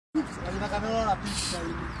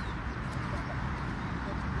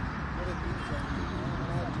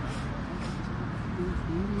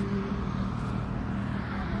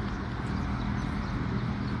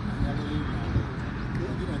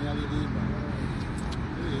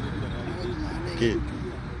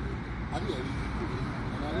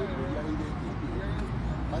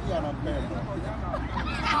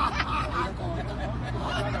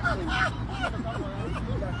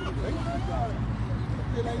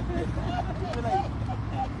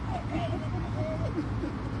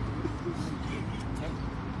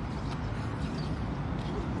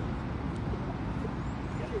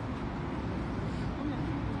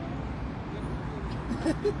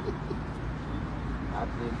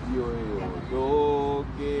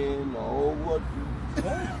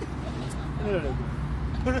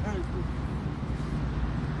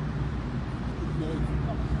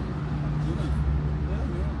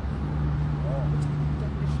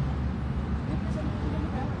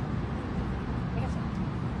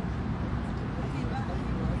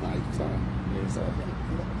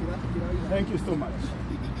Thank you so much.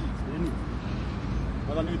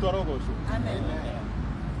 Amen.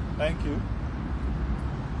 Thank you.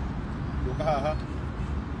 Yuka haha.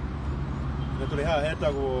 Naturi haha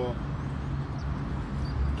hetagwo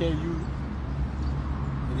KU.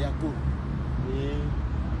 Iri yaku.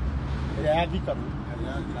 Iri ya Gikuo.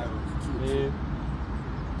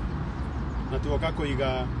 Natuoka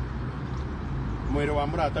kuiga mwiri wa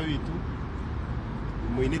murata witu.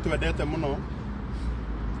 Muini twendete muno.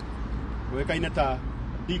 Wekaine ta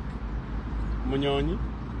Munyonyi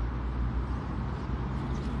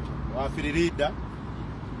wa Firirida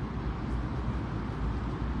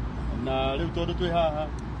na leo tondu twi haha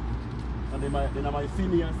na my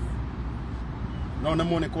seniors no na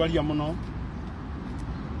mone kwaria muno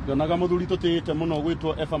ndonaga muthuri tutite muno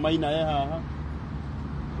gwitwo Efa Maina haha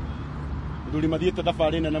muthuri mathiete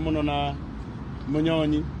thabari nene muno na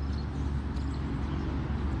Munyonyi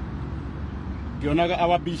ngionaga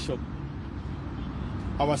our bishop,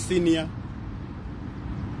 our senior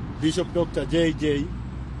Bishop Dr. JJ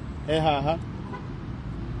haha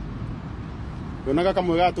ngionaga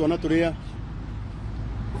kamwe gatu ona turia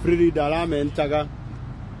Firirida aramentaga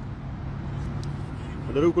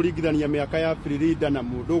ndu kuringithania miaka ya Firirida na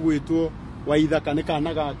mundu gwitwo Waithaka ni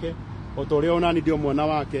kana gake otoria ona ni ndio mwana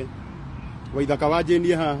wake Waithaka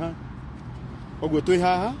wajenie haha ogwo twi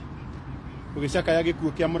haha Magicakaya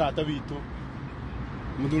Gikuo kia murata witu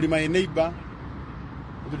muthuri my neighbor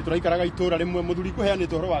muthuri turaikaraga itura rimwe muthuri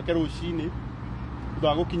kuheanite horo wake rucini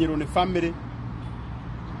thutha gukinyirwo ni family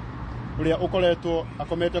uria ukoretwo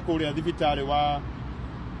akomete kuria thibitari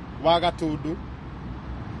wa Gatundu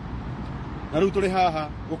na riu turi haha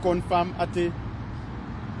gu confirm ati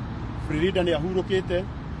Firirida ni ahurukite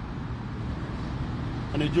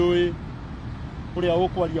ani joy uria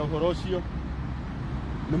ukwaria uhoro ucio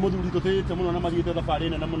ni muthuri tutite muno na mathiete thabari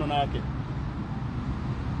nene muno nake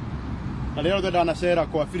na leo ndana share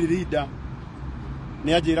kwa Firirida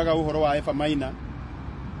ni ajiraga uhoro wa Efa Maina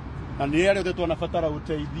na ni leo ndeto nafatara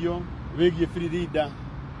uteithio wigie Firirida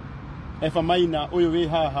Efa Maina uyu wi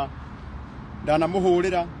haha ndana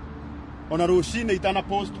muhurira ona rucine itana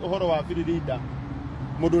post uhoro wa Firirida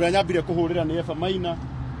mundu uria nyambire kuhurira ni Efa Maina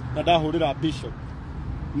na ndahurira bishop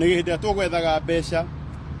ni gihinde tugwethaga mbeca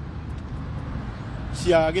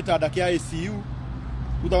cia gitanda kia ICU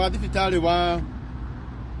utha wa thibitari wa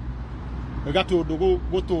Gatundu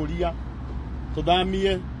guturia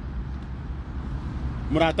tuthamie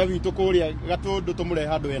murata witu kuria Gatundu tumure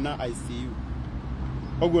handu ena ICU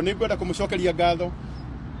ogwo ni ngwenda kumucokeria ngatho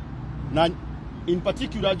na in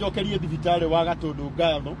particular njokerie thibitari wa Gatundu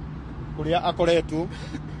ngatho kuria akoretwo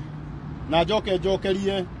na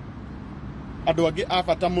njokerie andu angi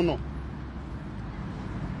abata muno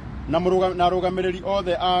na rugamiriri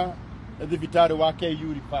othe a thibitari wa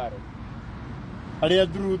KU Riparo aria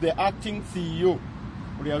through the acting CEO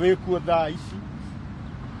uria wikuo thaa ici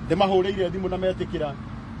ndimahurire thimu na metikira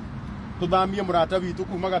tuthamie murata witu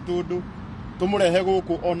kuma Gatundu tumurehe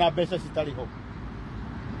guku ona mbeca citari ho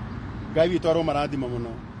Ngai witu aro marathima muno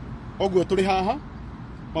ogwo turi haha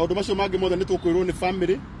maundu macio mangi mothe ni tukwirwo ni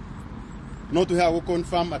family no tuhe gu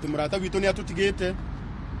confirm ati murata witu ni atutigite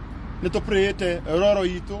ni tuprete roro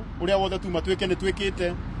itu uria wothe tu matwike ni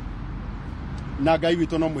twikite na Ngai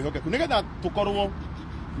witu no mwihokeku nigetha tukorwo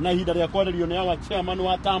na ihinda ria kwarerio ni awa chairman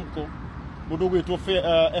wa Tamko mundu gwitwo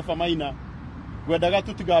Efa Maina gwendaga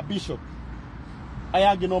tutiga bishop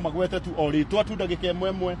ayangi no magwete tu oritu atundagike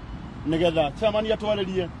emwe nigetha chairman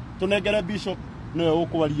atwarerie tunengere bishop niwe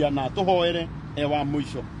ukwaria na tuhoere wa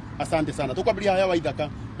mwisho. Asante sana tukwambiria haya Waithaka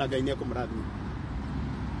na Ngai ni akumurathima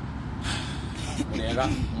mwega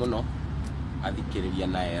muno athikiriria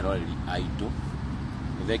na eroreri aitu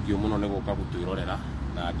thengio muno ni guka gutwirorera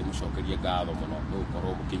na ndimucokerie ngatho muno ni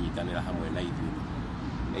gukorwo mukinyitanira hamwe na ithuĩ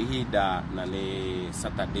nĩ ihinda na nĩ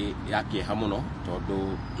Saturday ya kĩeha muno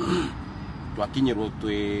tondu twakinyirwo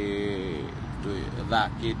twĩ thaa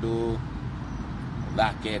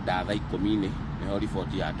kenda thaa 10 niho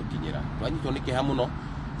riboti yatukinyira twanyitwo nĩ kĩeha muno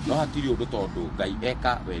no hatirĩ ũndũ tondu Ngai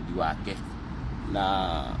eka wendi wake na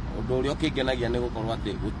ũndũ ũrĩa ũkĩngenagia nĩ gũkorwo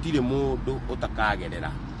atĩ gũtirĩ mũndũ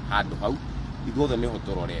ũtakagerera handũ hau ithuothe nĩho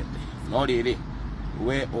tũrorete no rĩrĩ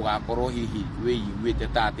we ugakorwo hihi wĩiguĩte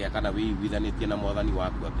ta atĩa kana wĩiguithanĩtie na mwathani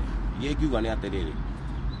waku atĩa iria ingiuga nĩ atĩrĩrĩ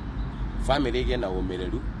family ĩgĩe na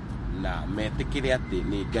ũmĩrĩru na metĩkĩre atĩ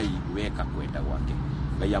nĩ Ngai weka kwenda gwake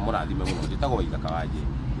Ngai amũrathime mũno njĩtagwo Waithaka wa Njĩrĩ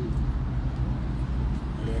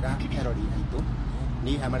wega erori aitũ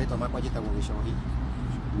ni amarĩtwa makwa njĩtagwo Gĩcohi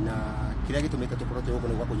na kĩrĩa gĩtũmĩte tũkorwo twĩ gũkũ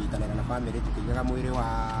nĩ gwa kũnyitanĩra na family tũkĩigaga mwĩrĩ wa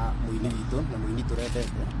mũini witũ na mũini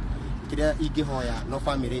tũrendete kĩrĩa ingĩhoya no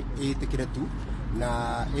family ĩtĩkĩre tu na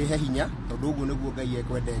ĩhe hinya tondũ ũguo nĩguo Ngai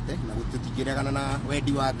ekwendete na tũtingĩregana na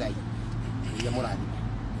wendi wa Ngai iria mũrathime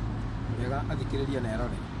wega athikĩrĩria na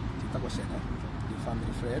erore tĩtagwo Cene ni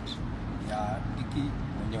family friend ya Diki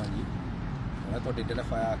Munyonyi ũrĩa ndĩ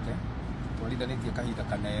ndereba yake twarithanĩtie kahinda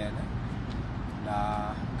kanene na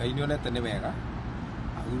Ngai nĩonete nĩ wega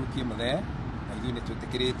ahurukie mũthee na ithuĩ nĩ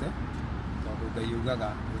twĩtĩkĩrĩte tondũ Ngai ugaga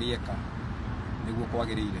ũrĩeka nĩguo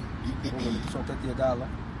kwagĩrĩire ũguo nĩ tũcoketie ngatho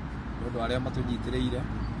nĩ ũndũ arĩa matũnyitĩrĩire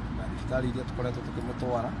na thibitarĩ iria tũkoretwo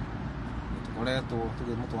tũkĩmũtwara tũkoretwo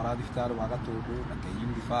tũkĩmũtwara thibitarĩ wa Gatũndũ na KU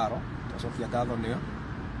Rifaro tũcokia ngatho nĩyo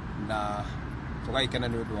na tũgagĩkena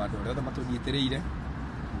nĩ ũndũ wa andũ arĩa othe matũnyitĩrĩire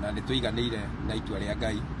na nĩ tũiganĩire na itua rĩa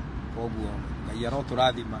Ngai koguo Ngai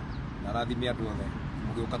arotũrathima na arathime andũ othe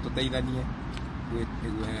mũgĩũka tũteithanie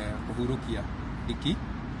kũhurũkia Diki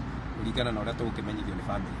kũringana na ũrĩa tũgũkĩmenyithio nĩ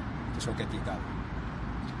family tũcoketie ngatho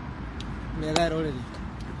wega eroreri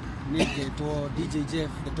nĩ ngetwo DJ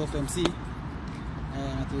Jeff the top MC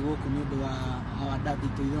na twĩ gũkũ nĩ ũndũ wa our daddy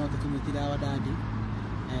tũithona tũkĩmwĩtire our daddy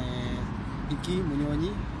Diki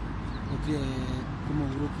Munyonyi ũkire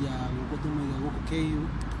kũmũhurũkia gũkũ tũmũiga gũkũ KU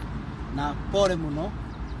na pole mũno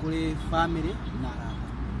kũrĩ family na arata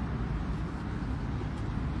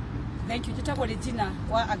thank you njĩtagwo Regina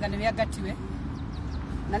wa Anganĩrĩa Ngatiwe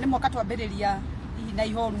na nĩ mwaka twambĩrĩria na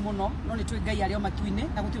ihoru mũno no nĩ twĩ Ngai arĩ o matu-inĩ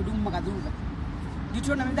na gũtirĩ ũndũ umaga thutha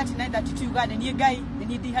ndituona nĩ 39 uga nĩ niĩ Ngai nĩ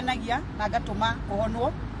niĩ ndihanagia na ngatũma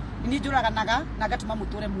kũhonwo nĩ niĩ njũraganaga na ngatũma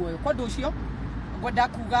mũtũre muoyo kwa ũndũ ũcio ngwenda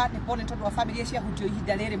kuga nĩ pone tondũ wa family cia hutio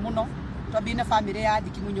ihinda rĩrĩ mũno twambĩrĩirie na family ya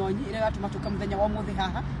Diki Munyonyi ĩrĩa yatũma tũka mũthenya wa ũmũthĩ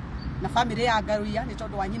haha na family ya Ngaruia nĩ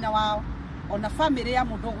tondũ wa nyina wao ona family ya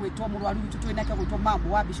mũndũ gwĩtwo mũrwaru witũ twĩ nake gwĩtwo mambo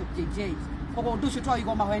wa Bishop JJ koguo ũndũ ũcio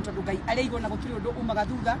twaigwo mahoya tondũ Ngai arĩa igwo na gũtirĩ ũndũ umaga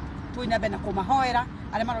thutha twĩna mbere na kũmahoera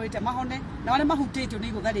arĩa marorete mahone na arĩa mahutĩtio nĩ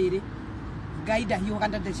igũtha rĩrĩ Ngai ndahiũga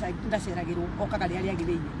ndaceragĩrwo okaga rĩrĩa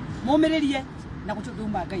rĩagĩrĩire mũmĩrĩrie na gũtirĩ ũndũ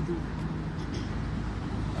umaga Ngai thutha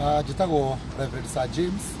njĩtagwo Reverend Sir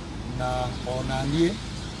James na ona niĩ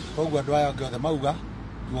koguo andũ aya othe mauga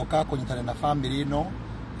guoka kũnyitanĩra na family ĩno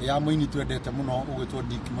ya mũini twendete mũno ũgwĩtwo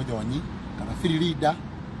Diki Munyonyi kana Firirida.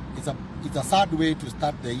 It's a sad way to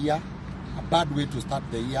start the year, a bad way to start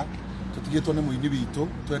the year. Tũtigĩtwo nĩ mũini witũ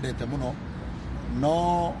twendete mũno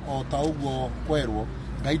no o ta ũguo kwerwo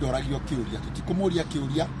Ngai ndoragio kĩũria tũtikũmũria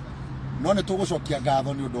kĩũria no nĩ tũgũcokia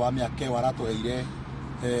ngatho nĩ ũndũ wa mĩaka ĩyo aratũheire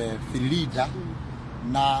Firirida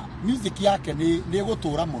na music yake nĩ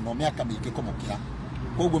ĩgũtũra mũno mĩaka mĩingĩ kũmũkĩra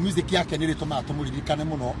koguo music yake nĩ ĩrĩtũmaga tũmũririkane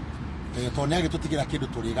mũno tondũ nĩ agĩtũtigĩra kĩndũ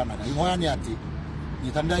tũrĩganaga ihoya nĩ atĩ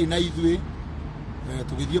nyitanĩrai na ithuĩ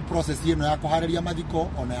tũgĩthiĩ process ĩno ya kũharĩria mathiko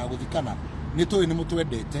ona ya gũthikana nĩ tũĩ nĩ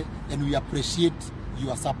mũtwendete and we appreciate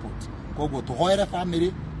your support koguo tũhoere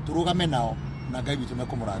family tũrũgame nao na Ngai witũ nĩ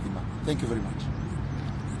kũmũrathima. Thank you very much.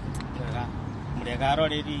 Mũrega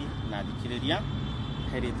aroreri na thikĩrĩria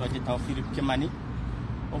heritwa njĩtagwo Philip Kimani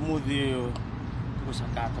ũmũthĩ ũyũ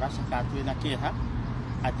tũracaka twĩna kĩeha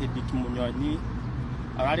atĩ Diki Munyonyi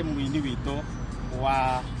ararĩ mũini witũ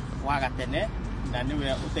wa gatene na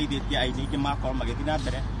niwe ũteithĩtie aini ingĩ makorwo magĩthiĩ na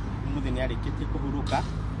mbere ũmũthĩ nĩ arĩkĩtie kũhurũka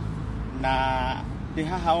na ndĩ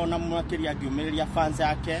haha ona makĩria ngĩũmĩrĩria fans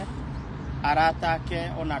yake arata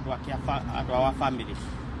ake ona andũ wa family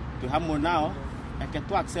twĩ hamwe nao eke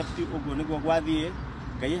tu accept ũguo nĩguo gwathiĩ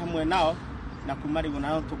Ngai hamwe nao na kuma rĩu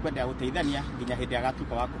nao tũkwenda gũteithania nginya hĩndĩ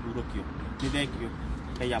agatuĩka wa kũhurũkio nĩ thengio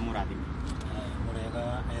Ngai amũrathime. Mũrega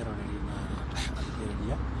eroreri na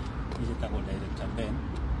athikĩrĩria njĩtagwo director Ben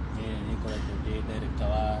nĩ koretwo ndĩ director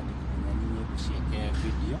wa Diki Munyonyi ciake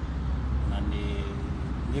video na nĩ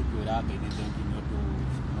ngwĩra Ngai nĩ thengio nĩ ũndũ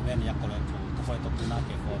mũgeni akoretwo tũkoretwo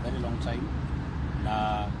kwĩnake for a very long time na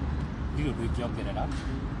ndio ndio kiongerera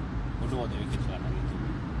undu wothe wikitwa na gitumi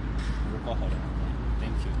uko hore.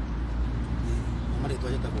 Thank you. Mari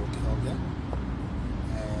twaje ta go kihonge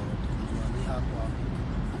Munyonyi hakwa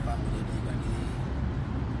family ndani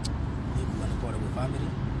ni bwana kwa le family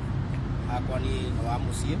hakwa ni wa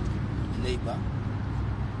musie neighbor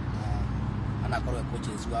anakorwo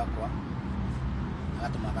coaches wakwa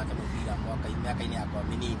agatuma gake mubira miaka-ini yakwa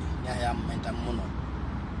minini ya momentum muno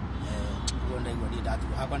ndio ndio ndatu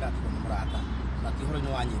hakwa ndatu ni murata na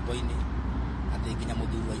kihoro-ini wa nyimbo-ini ati nginya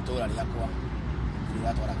muthuri wa itura riakwa ndio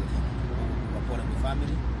atwaragiria kwa pole kwa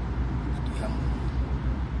family atuhamu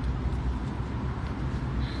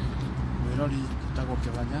Mwirori kitagwo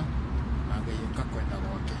kibanya na ngai kakwenda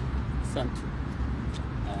gwake. Asante.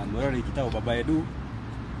 Mwirori kitagwo baba Edu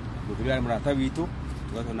muthuri ari murata witu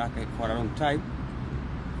tugatho nake for a long time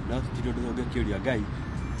na tutirio ndio ngekiuria ngai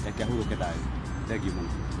yake ahuruke thayo. Thank you muno.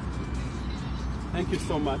 Thank you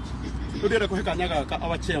so much. Tudere kuheka nyaga ka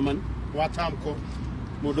our chairman wa Tamko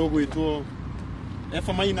mudogo witwo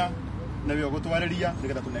Efa Maina na wio gutwariria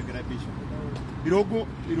nigetha tunengere bishop.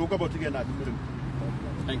 Irogo botige na ndumuri.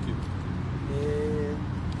 Thank you.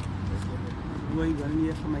 Ni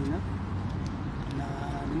Efa Maina na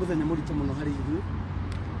ni muthenya muritu muno hari ithu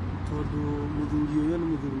tondu muthuri uyu ni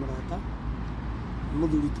muthuri murata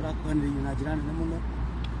muthuri turakwaniria na njira nene muno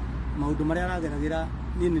maundu maria arageragira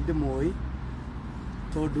ni ndimoi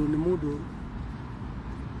tondu ni mundu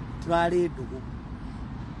turari ndugu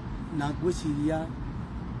na ngwiciria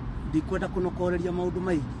ndikwenda kunokoreria maundu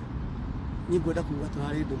maingi ni ngwenda kuga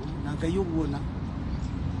turari ndugu na ngai uguona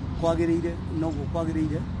kwagiriire noguo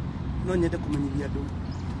kwagiriire no nyende kumenyithia andu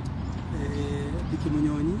Diki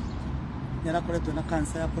Munyonyi nirakoretwo na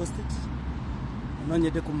cancer ya prostate no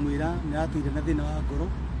nyende kumwira niratuire na thina wa ngoro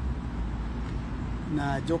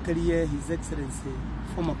na njokerie his excellency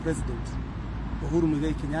former president Uhuru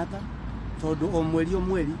Muigai Kenyatta tondu o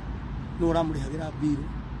mweri ni uramurihagira biru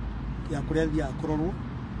ya kuria thia kurorwo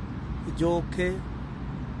njoke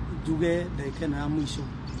njuge ndeke na mwisho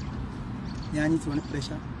nyanyitwo ni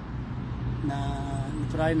pressure na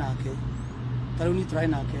niturai nake tariu niturai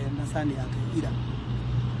nake na sani yake ira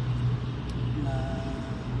na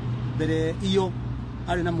mbere iyo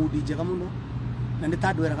ari na mudi njega muno na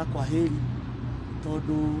nitandweraga kwa heri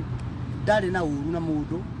tondu ndari na uru na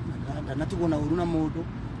mundu na tugo na uru na mundu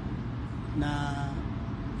na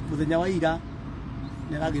muthenya wa ira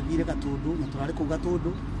niragithire Gatundu na turari ku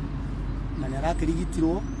Gatundu na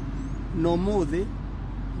nirakirigitirwo no muthe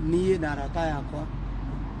nie na arata yakwa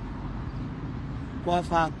kwa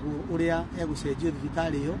bangu uria egucenjio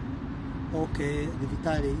thibitari iyo oke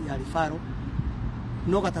thibitari ya Rifaro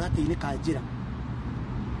no gatagati-ini ka njira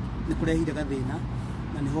ni kurehire gathina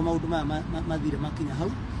na niho maundu mathire makinya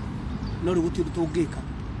hau no riu gutiu tungika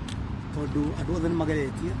tondu andu othe ni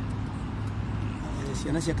mageretie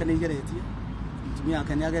ciana ciake ni igeretie mutumia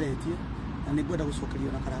yake ni ageretie na ni ngwenda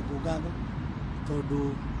gucokerio na karangu ngatho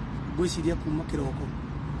tondu ngwiciria kuma kiroko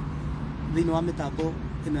thiini wa mitambo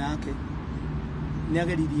ino yake ni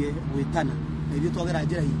ageririe gwitana na ithuĩ twagera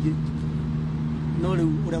njĩra ingĩ no rĩu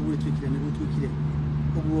ũrĩa gwĩtwĩkire nĩ gwĩtwĩkire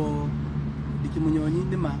ũguo Diki Munyonyi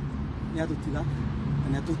nĩma nĩ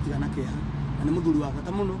atũtiga na kĩeha na nĩ mũthuri wa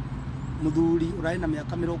bata mũno muthuri ũrarĩ na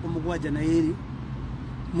mĩaka 72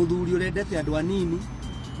 muthuri ũrendete andũ anini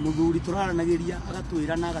muthuri tũraranagĩria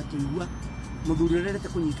agatwĩra na agatũigua muthuri ũrendete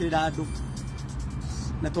kũnyitĩrĩra andũ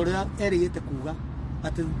na tũrĩa erĩgĩte kuga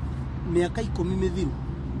atĩ mĩaka 10 mĩthiru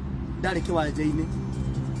ndarĩ kĩwanja-inĩ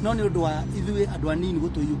no nĩ ũndũ wa ithuĩ andũ anini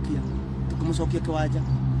gũtũiyũkia tukĩmũcokia kĩwanja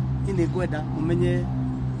nĩ ngwenda mũmenye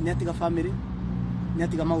nĩ atiga family nĩ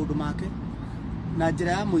atiga maũndũ make na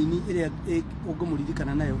njĩra ya mũini ĩrĩa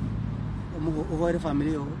ũngĩmũririkana nayo ũhoere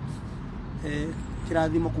family ĩyo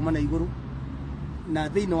kĩrathimo kuma na igũrũ na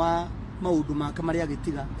thĩinĩ wa maũndũ make marĩa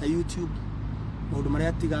agĩtiga ta YouTube maũndũ marĩa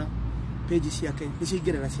atiga page ciake nĩ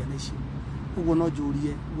ciingĩrĩra ciana ici ũguo no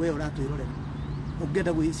njũrie we ũratwĩrorera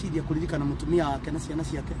ũngĩenda gwĩciria kũririkana mũtumia wake na ciana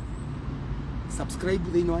ciake subscribe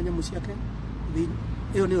thĩinĩ wa nyamũ ciake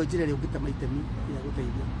ĩyo nĩyo njĩra ĩrĩa ũngĩtema itemi ya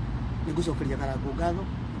gũteithia nĩ ngũcokeria karangu ngatho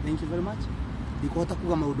thank you very much ndikũhota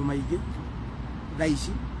kuga maũndũ maingĩ thaa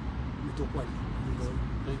ici nĩ tũkwaria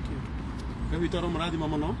thank you Ngai witũ mũrathima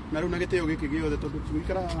mũno na rĩu na gĩtĩo gĩkĩ gĩothe tondũ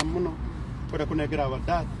tũikara mũno kwenda kũnengera wa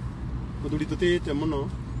dad mũthuri tũtĩĩte mũno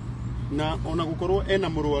na ona gũkorwo ena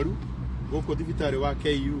mũrwaru gũkũ thibitarĩ wa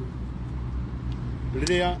KU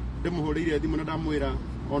rĩrĩa ndĩmũhũrĩire thimũ na ndamwĩra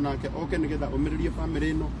onake oke nĩgetha ũmĩrĩrie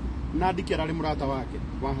family ĩno na Diki ararĩ mũrata wake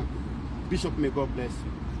wa hakuhĩ Bishop may God bless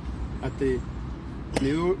you atĩ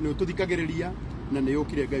nĩ ũtũthikagĩrĩria na nĩ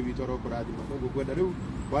ũkire Ngai witũ arokũrathima koguo ngwenda rĩu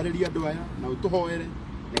warĩria andũ aya na ũtũhoere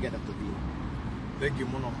nĩgetha tũthiĩ thengi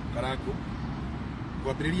muno Karangu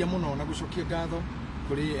kwambiriria muno na gucokia ngatho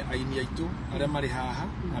kuri aini aitu aria mari haha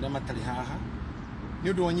aria matari haha ni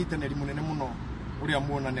undu wa nyitaneri munene muno uria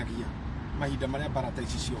muonanagia mahinda maria barata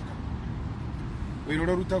ici cioka wira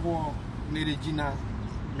uria rutagwo ni Regina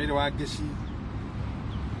Mere wa Geci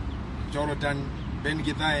Jordan Ben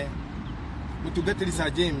Githae mutungatiri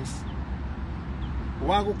Sir James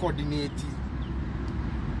wa gu coordinate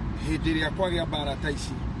hindi ria kwagia barata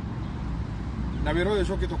ici na wira uyu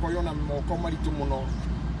cokitwo koyona moko maritu muno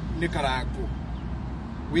ni Karangu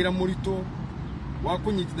wira muritu wa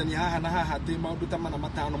kunyitithania haha na haha ati maundu ta mana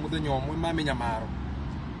matano muthenya umwe mamenya maro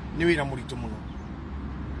ni wira muritu muno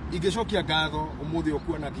igicokia ngatho umuthi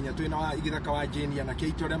okuona kinya twina wa igithaka wa Jenia na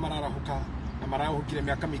kiito ria mararahuka na marahukire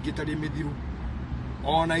miaka mingi tari mithiru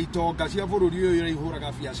ona itonga cia bururi uyu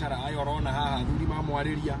ihuraga biacara ayo rona haha thuri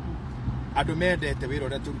mamwariria andu mendete wira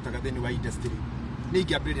uria turutaga thini wa industry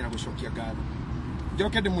ningi ambiriria na gucokia ngatho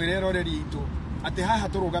njoke ndimwire roreri itu ati haha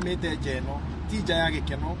turugamite njeno tija ya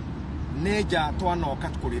gikeno neja twanoka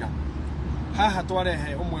tukurira haha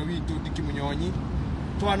twarehe umwe witu Ndiki Munyonyi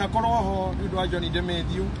twanakoroho ndu wa John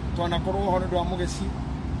Demethiu twanakoroho ndu wa Mugeci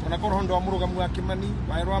twanakoroho ndu wa Murugamu wa Kimani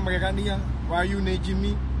wa Rwa Magegania wa Une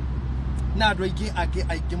Jimmy na andu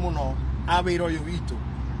aingi muno a wira uyu witu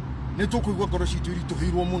ni tukuigwa ngoro citu iri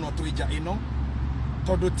tuhirwo muno twija ino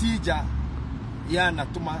tondu tija yana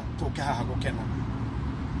tuma tuke haha gukena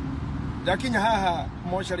ndakinya haha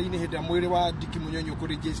moshari-ini hindi ya mwiri wa Ndiki Munyonyi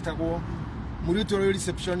ukuregistagwo muritu uri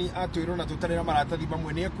reception atwirwo na tutarira maratathi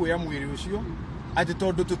bamwe ni ekuya mwiri ucio ati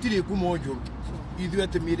tondu tutiri kumonjo ithu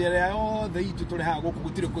ati mirere yothe itu turi haha guku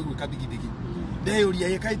gutire kuigwika thigithigi ndeyuria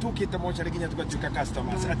yekai tukite moshari kinya tugatuika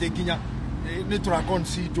customers ati kinya ni tura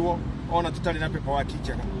consider ona tutari na pepa wa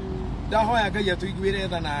kichaga ndahoya Ngai atuigwire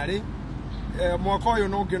thanari mwaka uyu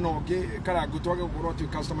nonge Karangu twage gukorwo twi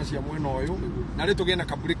customers ya mwena uyu na ri tugena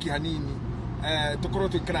kaburiki hanini tukorwo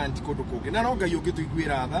twi grant kundu kungi na no Ngai ungi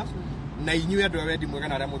tuigwira tha na inyue andu wendi mwega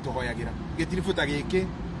na aria mutuhoyagira gitirifuta giki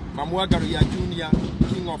Mamuangaro ya Junior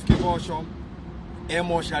King of Kibosho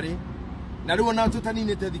Emoshari na riu ona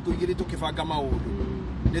tutaninite thiku igiri tukibanga maundu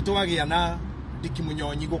ni twagia na Ndiki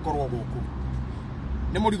Munyonyi gukorwo guku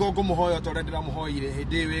ni murigo ngumuhoyo torendera muhoire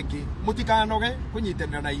hindi wingi mutikanoge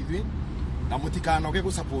kunyitanira na ithui na mutikanoge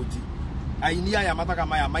gu support aini aya mathaga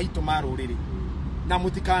maya maitu maruriri na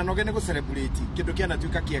mutikanoge ni gu celebrate kindu kiana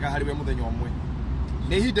tuika kiega hari we muthenya umwe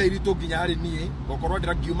ni hinda iritu nginya hari nie gokorwo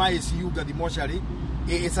ndira ngiuma ICU ngathi moshari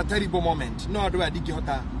it's a terrible moment no andu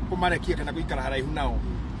ndingihota kumarekia kana guikara haraihu nao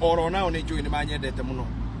oro nao ni njui ni manyendete muno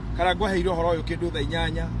Karangu heiro horo uyu kindu tha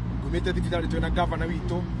 8 ngumite thibitari twina governor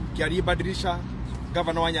witu Kiarie Badirisha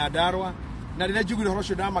governor wa Nyandarua na rira njugire horo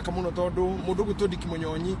cio ndamaka muno tondu mundu gutu Ndiki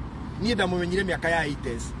Munyonyi nie ndamumenyire miaka ya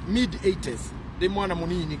 80s mid 80s ndi mwana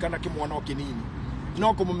munini kana kimwana o kinini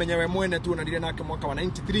no kumumenya we mwene tu na ndire nake mwaka wa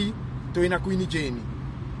 93 twina Queen Jane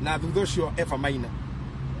na thutha cio Eva Maina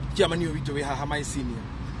chairman witu we haha my senior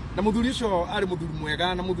na muthuri ucio ari muthuri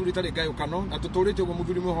mwega na muthuri tari ngayukano na tuturite ugo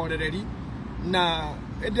muthuri muhorereri na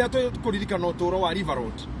ndia tukuririkana uturo wa River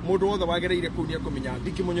Road mundu wothe wagereire kunia kumenya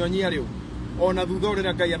Ndiki Munyonyi ari ona thutha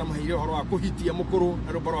urira Ngai anamuheire horo wa kuhitia mukuru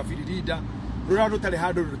na rubaro wa Firirida rura rutari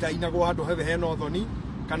handu rutainagwo handu hethe hena uthoni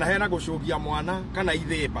kana hena gucugia mwana kana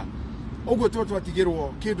ithemba uguo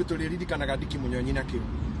twatigirwo kindu turiririkanaga Ndiki Munyonyi nakio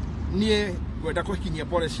nie gwenda kuhikinyia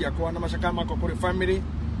pole ciakwa na macaka makwa kuri family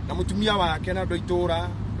na mutumia wake na andu itura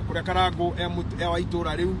kuria Karangu wa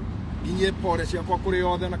itura riu nginye pole ciakwa kuri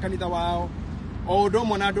othe na kanitha wao o undu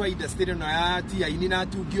umwe na andu a industry no ya ti aini na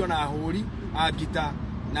atungio na ahuri a gita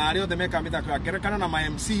na aria othe meka mithako ya ngerekano na ma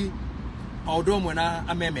MC o undu umwe na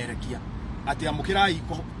amemerekia ati amukirai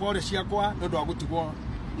pole ciakwa ndu wa gutigwo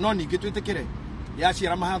no ningi twitikire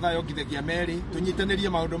yaciara mahatha yo ngithagia meri tunyitanirie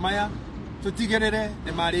maundu maya tutigirire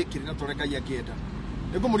ni marikire na turekai akienda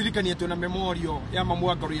nigumuririkania twina memorial ya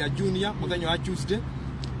Mamuangaro ya Junior muthenya wa Tuesday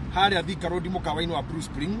haria Thika Road mukawaini wa Blue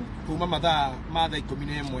Spring kuma mathaa ma thaa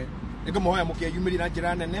 11 nigumuhoya mukiyumirira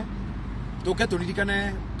njira nene tuke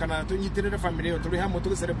turirikane kana tunyitirire family yo turi hamwe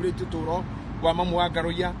tugi celebrate turo wa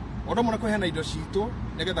Mamuangaro ya ondo muna kuhena indo citu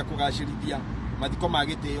nigetha kugacirithia mathiko ma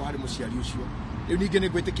gitio hari muciari ucio riu ningi ni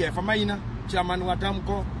gwitikia Eva Maina chairman wa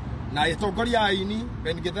Damco na itongoria aini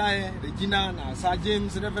Ben Githae Regina na Sir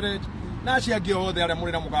James Reverend na ciangi othe aria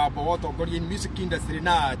muri na mugambo wa utongoria in music industry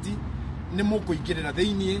na ati ni mukuingirira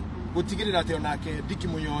thiini gutigirira ati onake Ndiki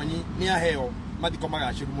Munyonyi ni aheo mathiko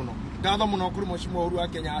magaciru muno ngatho muno kuri Mheshimiwa Uhuru wa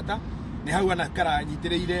Kenyatta ni hau ana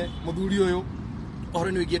karanyitiriire muthuri uyu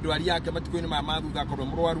oro ni wigie ndwari yake matiko-ini ma mathutha korwo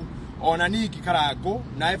murwaru ona ningi Karangu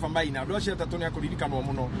na Eva Maina ndo acio atatu ni akuririkanwo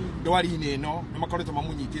muno ndwari-ini ino ni makoretwo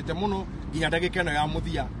mamunyitite muno nginya ndagika ino ya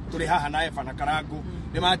muthia turi haha na Eva na Karangu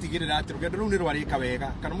ni matigirira ati rugendo ru ni rwarika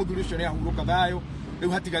wega kana muthuri ucio ni ahuruka thayo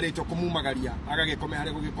riu hatigaritwo kumumagaria agagikome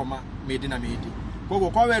hari gugikoma mindi na mindi koguo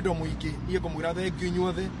kwa wendo muingi nie ngumwira thengiu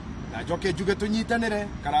inyuothe na njoke njuge tunyitanire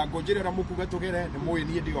Karangu njire ora mukuga tugere ni muyi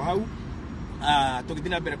nie ndio hau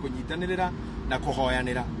tugithina mbere kunyitanirira na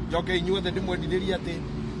kuhoyanira njoke inyuothe ndimwendithĩrie ati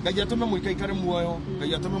Ngai atume muikaikare muoyo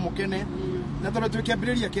Ngai atume mukene na tondu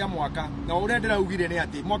tukiambiriria kia mwaka na uria ndiraugire ni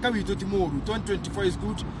ati mwaka witu ti muru 2024 is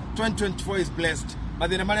good 2024 is blessed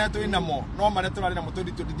mathina maria twinamo no maria turari na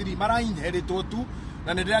mutondi tudithiri marainheritwo tu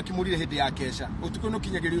na ndirakimurire hindi ya kesha utuko no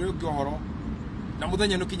kinyagiriro ungi ohoro na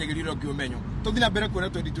muthenya no kinyagiriro ungi umenyo tuthina mbere kwera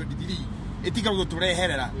 2023 itiga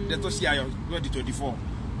gutureherera ndeto ciayo 2024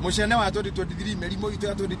 mushene wa 2023 merimo itu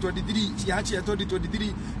ya 2023 ciachi ya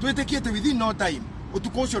 2023 twitikiete within no time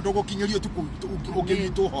utuko ucio ndogukinyerio utuko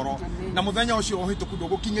ugiwitu horo na muthenya ucio ohituku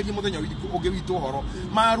ndogukinyerio muthenya ugiwitu horo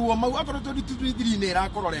maruo mau akorwo 2023 ni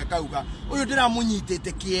irakorore kauga uyu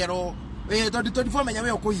ndiramunyitite kiero 2024 menya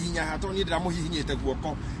we ukuhihinya hato ni ndiramuhihinyite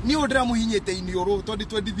guoko ni ndiramuhihinyite iniuru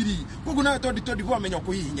 2023 kugu na 2024 menya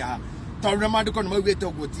ukuhihinya tondu mandiko nimaugite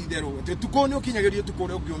uguo titherũ tuko ni ukinyagirio tuko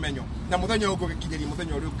uri ungi umenyo na muthenya uko gikinyeria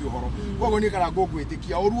muthenya uri ungi uhoro koguo ni Karangu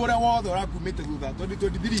ngwitikia uruo ria wothe urakumite thutha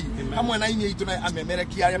 2023 hamwe na Aini itu na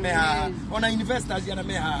amemerekia aria meha ona investors aria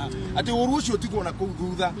meha ati uruo ucio tigwo na kuu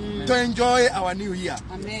thutha to enjoy our new year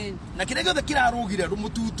amen na kile gothe kirarugire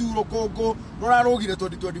rumututu rukungu rurarugire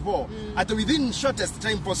 2024 ati within shortest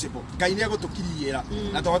time possible Ngai ni agutukiriira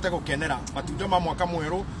na tuhote gukenera matunda ma mwaka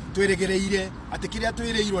mweru twirigireire ati kiria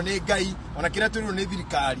twiriirwo ni Ngai ona kiria twiriirwo ni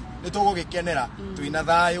thirikari ni tugugikenera twina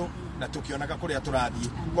thayo na tukionaga kuria turathie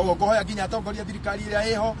koguo kuhoya nginya atongoria thirikari iria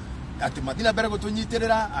iho ati mathina mbere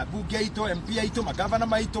gutunyitirira abunge aitu MP aitu magavana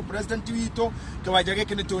maitu president witu kiwanja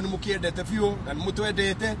giki ni tu ni mukiendete biu na ni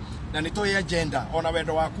mutwendete na ni toy agenda ona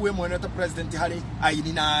wendo waku we mwene ta president hari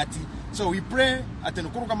Aini na ati so we pray ati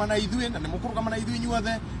nukurugama na ithui na ni mukurugama na ithui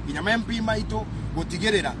nyuothe nginya MP maitu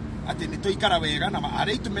gutigirira ati ni toikara wega na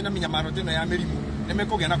ari itumena minyamaro tino ya mirimu ni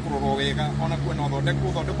mekugia na kurorwo wega ona kwena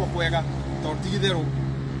uthondekwo kwega tondu tigitherũ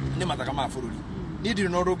ni mathaga ma bururi ni ndiri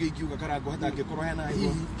no rungi ngiuga Karangu hatangikorwo hena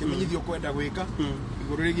hihi kimenyithio kwenda gwika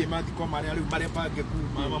iguru rigie mathiko maria riu marepange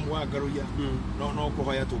ku mamu wa ngaruia no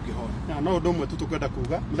kuhoya tungihoya no undu umwe tukwenda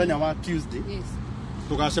kuga muthenya wa Tuesday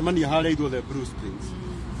tugacemania haria ithuothe Bruce Springs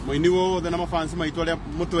muini wothe na mafans maitu aria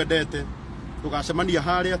mutwendete tugacemania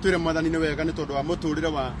haria twire mwathani ni wega ni tondu wa muturire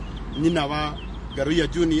wa nyina wa Ngaruia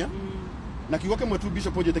Junior na kiugo kimwe tu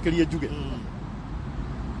Bishop onjetekerie njuge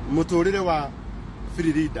muturire wa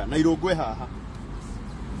Firirida na irungwe haha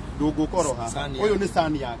ndungukoro haha uyu ni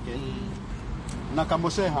sani yake na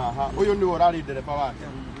kamose haha uyu ni urari ndereba wake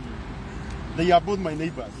they are both my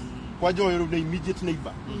neighbors kwa jo uyu ni immediate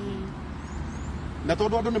neighbor na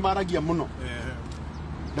tondu andu ni maragia muno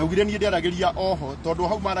ndaugire ni ndaragiria oho tondu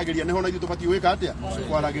hau maragiria niho na ithu tubati gwika atia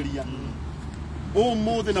kwaragiria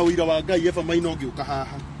umuthi na uira wa Ngai Eva Maina ngiuka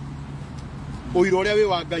haha uira uria wi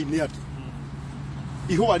wa Ngai ni ati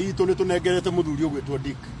ihwa ritu ni tunengerete muthuri ugwitwo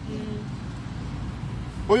Dick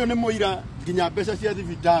uyu ni muira nginya mbeca cia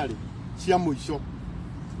thibitari cia muico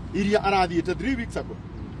iria arathiite 3 weeks ago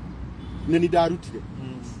ni ndarutire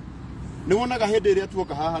ni wonaga hindi iria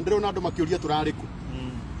tuoka haha ndirona andu makiuria turariku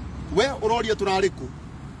we uroria turariku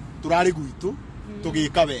turari gwitu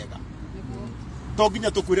tugika wega to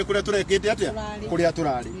nginya tukwire kuria turekete atia kuria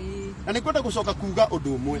turari na ni kwenda gucoka kuga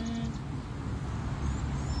undu umwe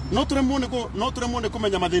no turemone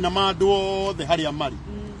kumenya mathina ma andu othe haria mari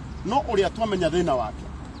no uria twamenya thina wake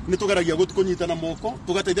ni tugeragia gutukunyitana moko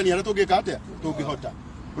tugateithania aria tungika atia tungihota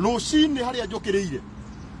rucini haria njukiriire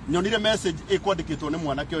nyonire message ikwandikitwo ni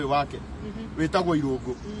mwanake uyu wake witagwo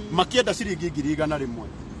Irungu makienda ciringi 100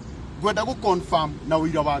 gwenda gu confirm na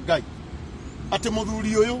uira wa Ngai ati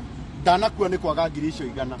muthuri uyu ndanakua ni kwaga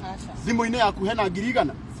 100 thimu-ini yaku hena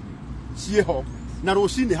 100 cieho na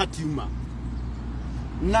rucini hatiuma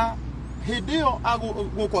na hindi iyo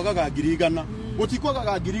gukwagaga 100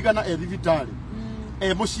 gutikwagaga 100 thibitari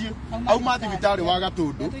mucii au ma thibitari wa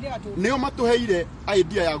Gatundu nio matuheire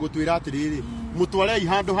idea ya gutwira atiriri mutwarei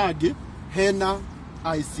handu hangi hena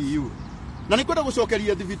ICU na ni kwenda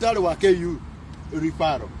gucokeria thibitari wa KU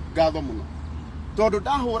rifaro ngatho muno tondu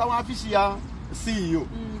ndahura wabici ya CEO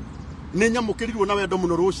ni nyamukirirwo na wendo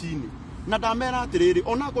muno rucini na ndamera atiriri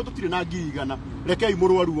ona ko tutire na 100 rekei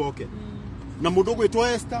murwaru woke na mundu gwitwo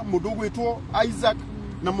Esther mundu gwitwo Isaac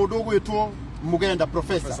na mundu gwitwo Mugenda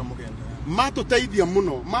professor matuteithia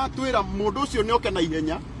muno matwira mundu ucio ni oke na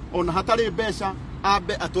ihenya ona hatari mbeca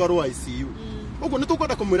ambe atwarwo ICU uguo ni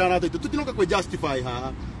tukwenda kumwira na taitu tutinoka kwe justify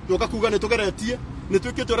haha tuka kuga ni tugeretie ni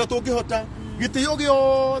twikite ora tungihota gitio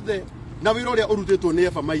giothe na wira uria urutitwo ni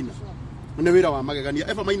Eva Maina ni wira wa magegania.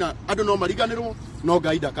 Eva Maina andu no mariganirwo no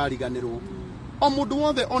Ngai ndakariganirwo. O mundu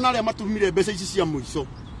wothe ona aria matumire mbeca ici cia muico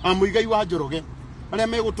amuigai wa Njoroge aria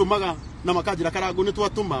megutumaga na makanjira karangu ni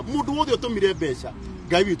twatuma mundu wothe utumire mbeca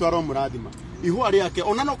Ngai witu aromurathima ihwa riake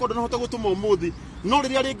ona no kondo no hota gutuma umuthi no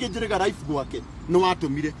riria ringi njiriga life gwake no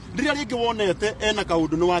watumire riria ringi wonete ena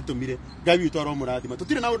kaundu no watumire Ngai witu aromurathima.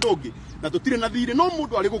 Tutire na undu ungi na tutire na thiri no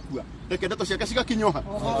mundu ari gukua reke ndeto ciake cigakinyoha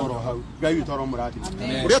oro hau Ngai witu aromurathima.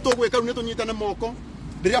 Uria tugwika ru ni tunyitane moko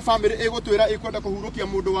riria family igutwira ikwenda kuhurukia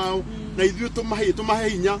mundu wao na ithuĩ tumahe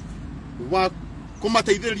hinya wa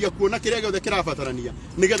kumateithĩrĩria kuona kĩrĩa gĩothe kĩrabatarania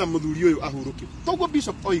nigetha mũthuri ũyũ ahurũke. Toguo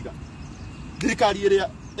Bishop oiga thirikari ĩrĩa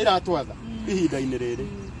ĩratwatha ihinda-inĩ rĩrĩ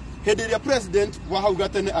hĩndĩ ĩrĩa president wa hau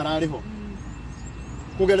gatene ararĩ ho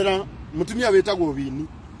kũgerera mũtumia wĩtagwo Wini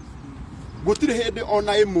gũtirĩ hĩndĩ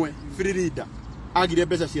ona ĩmwe Firirida agire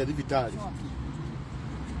mbeca cia thibitarĩ.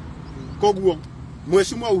 Koguo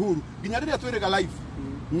Mheshimiwa Uhuru nginya rĩrĩa twĩrĩga live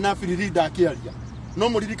na Firirida akĩaria no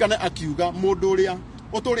mũririkane akiuga mundu uria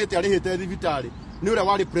uturite arihite thibitari ni uria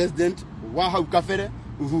wari president wa hau kabere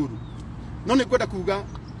Uhuru. No ni kwenda kuga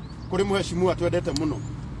kuri Mheshimiwa twendete muno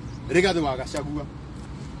Rigathi wa Gachagua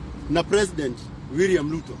na president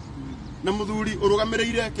William Ruto na muthuri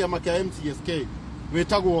urugamireire kiama kia MCSK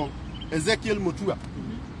wetagwo Ezekiel Mutua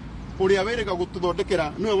uria wiriga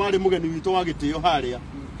gututhondekera niwe wari mugeni witu wa gitio haria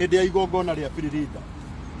hindi ya igongona ria Firirida.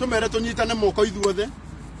 Tumere tunyitane moko ithuothe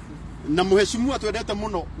na Mheshimiwa twendete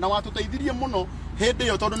muno na watuteithirie muno hindi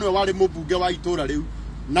yo tondu niwe wari mubunge wa itura riu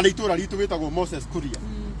na itura ritu witagwo Moses Kuria. Yes.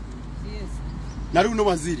 Na riu no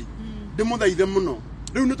waziri ndimuthaithe muno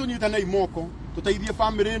riu ni tunyitane imoko tuteithie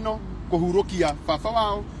family ino kuhurukia baba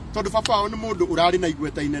wao tondu baba wao ni mundu urari na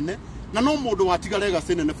igweta inene na no mundu watigare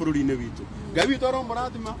gacine ne bururi-ini witu. Ngai witu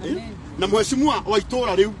aromurathima na Mheshimiwa wa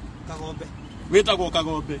itura riu Kagombe witagwo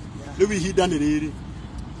Kagombe riu ihinda ni riri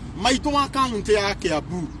maitu wa kaunti ya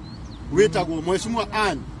Kiambu wetagwo Mheshimiwa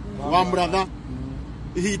Anne wa Muratha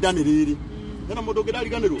ihinda ni riri na mundu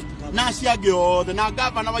ngirariganirwo na aciange othe na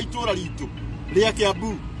gavana wa itura ritu ria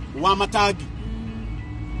Kiambu wa Matangi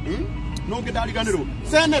no ngirariganirwo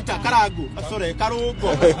Senator Karangu asore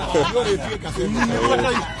Karungo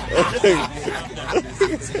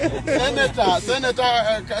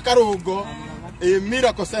Senator Karungo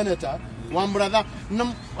miracle senator wa Muratha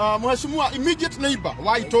na Mheshimiwa immediate neighbor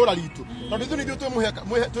wa itura ritu tondu ithu nithu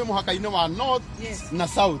twi muhaka-ini wa north na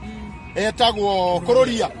south etagwo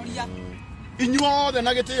Kururia. Inyuothe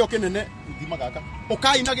na gitio kinene thima gaka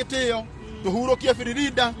ukai na gitio tuhurukie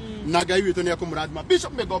Firirida na Ngai witu ni akumurathima.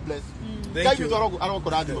 Bishop, may God bless. Ngai witu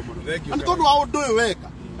arokurathima muno and tondu wa undu uyu weka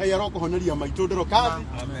ai arokuhoneria maitu ndero kathi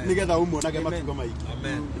nigetha umuonage matugo maingi.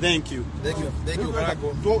 Thank you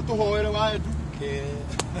Karago tuhoere wa edu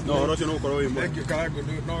no rocio no korwo imo. Thank you Karago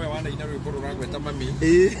no we wana ina rwimbo ruragweta mami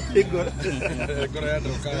ngora ya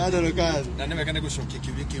ndoka na nĩ wega nĩ gucokia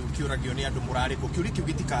kiuria kiu kiuragio ni andu murari ko kiuria kiu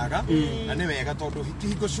gitikaga na nĩ wega tondu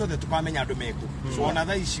hingo ciothe tukamenya andu meku ona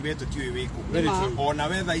tha ici we tutiui wiku ona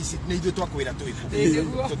we tha ici nĩ ithuĩ twakwira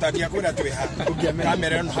twiku tutangia kwira twi ha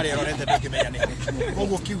kamera ĩno harĩa rorete ndakimenya nĩ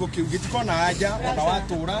koguo kiugo kiu gitikona anja ona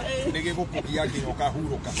watura nĩ gĩgũkũgia nginya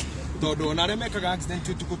ũkahuruka tondu ona arĩa mekaga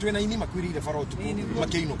accident tuko twina ini makwirire bara utuku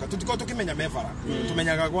makiinuka tutiko tukimenya mevara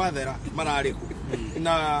tumenyaga gwathera marari ku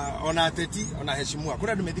na ona ateti ona Mheshimiwa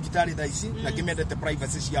kuri andu me thibitari tha ici na ngimendete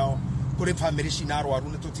privacy ciao kuri family cina arwaru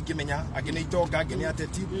ni tutingimenya angine itonga angine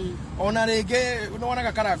ateti ona ringi no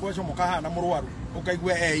wonaga Karangu acio mukahana murwaru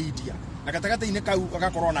ukaigua India na gatagata-ini kau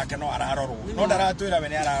agakorwo nake no ararorwo no ndaratwira we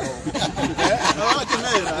ni ararorwo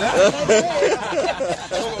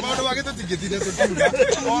maundu make tutingithire tukiuga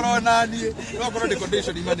oro nanie no korwo ni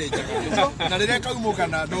condition manager na riria kaumuka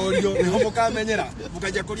na ndorio niho mukamenyera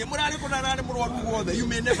mukanjia kuria murari kunarari murwaru guothe you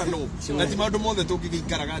may never know na ti maundu mothe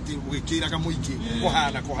tungigikaraga ati gukiraga muingi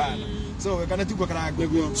kuhana so kana tigwa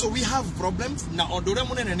Karangu. So we have problems na undu uria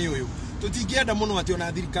munene ni uyu tutingienda muno ati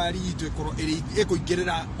ona thirikari itu ikorwo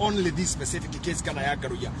ikuingirira only this specific case kana ya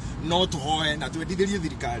Ngaruya no tuhoe na twendithirie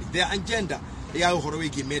thirikari their agenda ya uhoro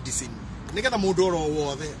wigi medicine nigetha mundu oro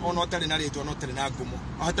wothe ona otari na ritwa ona otari na ngumo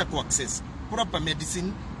ahota ku access proper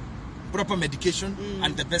medicine, proper medication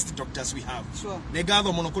and the best doctors we have.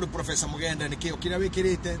 Negatho muno kuri Professor Mugenda nikio kira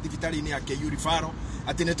wikirite thibitari-ini ya KU Rifaro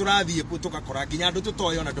ati ne turathie ku tukakora nginya andu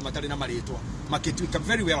tutoyo na andu matari na maritwa makituika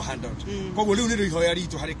very well handled. Koguo riu ni ihoya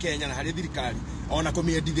ritu hari Kenya na hari thirikari ona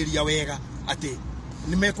kumiendithiria wega ati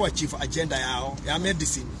ni meko achieve agenda yao ya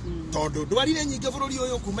medicine tondu ndwarire nyingi bururi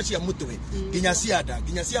uyu kuma cia mutwe nginya cia nda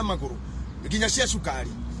nginya cia maguru nginya cia sukari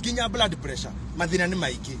nginya blood pressure mathina nĩ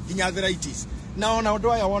maingĩ nginya arthritis na ona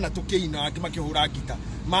ũndũ aya wona tũkĩina angĩ makĩhũra ngita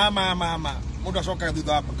mama mundu acokaga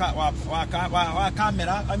thutha wa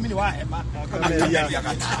kamera amini wa hema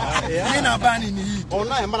ina bani ni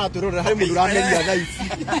ona hema ratũrorera harĩ mũndũ ũrameria thaa ici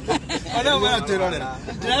ona maratũrorera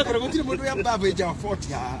ndĩrakora gũtirĩ mũndũ ya baba eja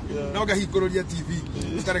 40 haha no ngahingũrũria TV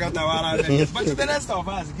ũtarĩ gatawara but the rest of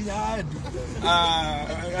us nginya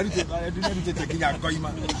arutĩte nginya ngoima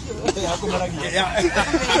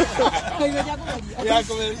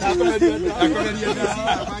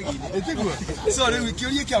so rĩu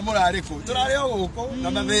kĩũria kĩa mũrarĩkũ tũrarĩ o gũkũ na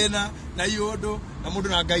mathĩna na iũndũ na mũndũ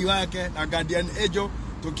na Ngai wake na guardian angel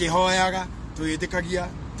tũkĩhoyaga tũgĩtĩkagia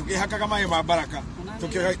tũkĩhakaga maĩ ma baraka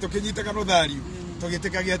tũkĩnyitaga rũthariũ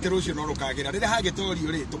tũgĩtĩkagia atĩ rũciũ no rũkagĩra rĩrĩa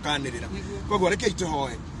hagĩtorio rĩ tũkanĩrĩra koguo rekei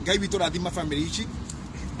tũhoe Ngai witũ rathima family ici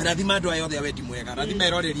rathima andũ aya othe a wendi mwega rathima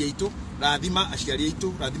eroreria itũ rathima aciari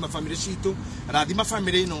aitũ rathima family citũ rathima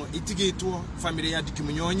family ĩno itigĩtwo family ya Ndiki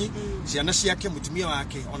Munyonyi ciana ciake mutumia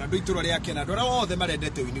wake ona andũ itũra rĩake na andũ arĩa othe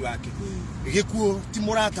marendete wini wake Gikuo ti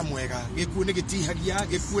mũrata mwega Gikuo nĩ gĩtihagia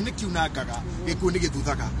Gikuo nĩ kiunangaga Gikuo nĩ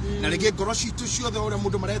gĩthuthaga na rĩngĩ ngoro citũ ciothe ũrĩa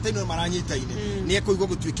mũndũ maretaine maranyitaine nĩ ekũigua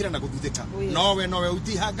gũtuĩkĩra na gũthuthĩka nowe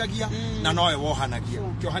utihangagia na nowe wohanagia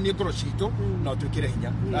kĩohanie ngoro citũ na ũtuĩkĩre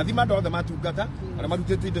hinya rathima andũ othe matungata arĩa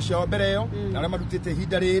marutĩte indo ciao mbere ĩyo na arĩa marutĩte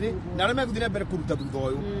ihinda rĩrĩ na arĩa megũthiĩ mbere kũruta thutha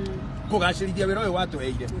ũyũ kũgacĩrithia wĩra ũyũ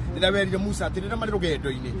watũheire rĩrĩa werire Musa atĩ rĩrĩa marĩ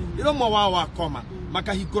rũgendo-inĩ rĩrĩa ũmwe wao wakoma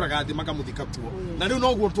makahingũraga thĩ makamũthika kuo na rĩu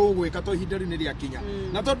noguo tũgwĩka to ihinda rĩu nĩ rĩakinya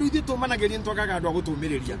na tondũ ithuĩ tũmanagĩria nĩ twagaga andũ a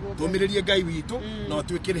gũtũmĩrĩria tũmĩrĩrie Ngai witũ na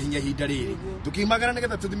twĩkĩre hinya ihinda rĩrĩ tũkiumagara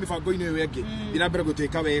nĩgetha tũthiĩ mĩbango-inĩ ĩyo ĩngĩ ĩra mbere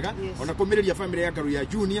gũtwĩka wega ona kũmĩrĩria family ya Ngaru ya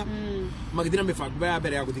Junior magĩthiĩ na mĩbango ya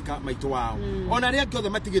mbere ya gũthika maitũ wao ona arĩa angĩ othe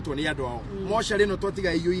matigĩtwo nĩ andũ ao mocarĩ ĩno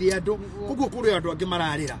twatiga iyũire andũ koguo kũrĩ andũ angĩ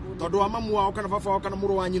mararĩra tondũ wa mamu wao kana baba wao kana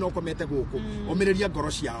mũrũ wa nyina ũkomete gũkũ ũmĩrĩria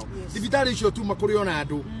ngoro ciao thibitarĩ icio tuma kũrĩ ona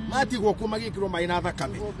andũ matigwo kuo magĩkĩrwo maĩ na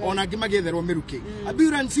thakame ona angĩ magĩetherwo mĩrukĩ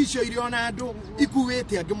ambulance icio irĩ ona andũ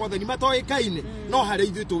ikuĩte angĩ mothe nĩ matoĩkaine no harĩ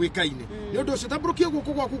ithuĩ tũĩkaine nĩ ũndũ ũcio tambũrũkie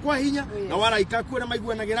gũkũ gwaku kwa hinya na waraika kuo na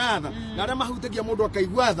maiguanagĩra tha na arĩa mahutagia mũndũ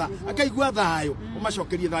akaigua thayũ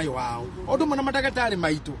ũmacokerie thayũ wao ũndũ mũna mandagĩtarĩ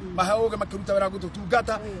maitũ mahaũge makĩruta wĩra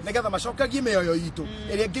gũtũtungata nĩgetha macokagie mĩoyo itũ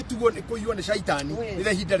ĩrĩa ngĩtuo nĩ kũiywo nĩ caitani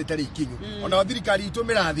rĩrĩa ihinda rĩtarĩ ikinyu ona thirikari itũ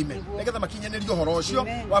mĩrathime nĩgetha makinyanĩrie ũhoro ũcio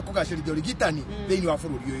wa kũgacĩrithia ũrigitani thĩinĩ wa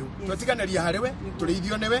bũrũri ũyũ twetiganĩria harĩwe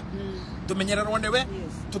tũrĩithio nĩwe tũmenyererwo nĩwe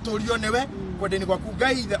tũtũrio nĩwe kwendeni gwaku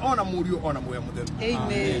Ngai ithe ona mũriũ ona muoyo mũtheru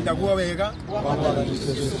amen ndaguo wega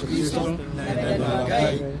Kristo na wendo wa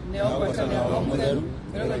Ngai nĩ ogwatana wa mũtheru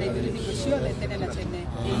rĩrĩa nĩ ithuĩ ciothe tene na tene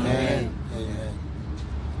amen.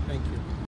 Thank you.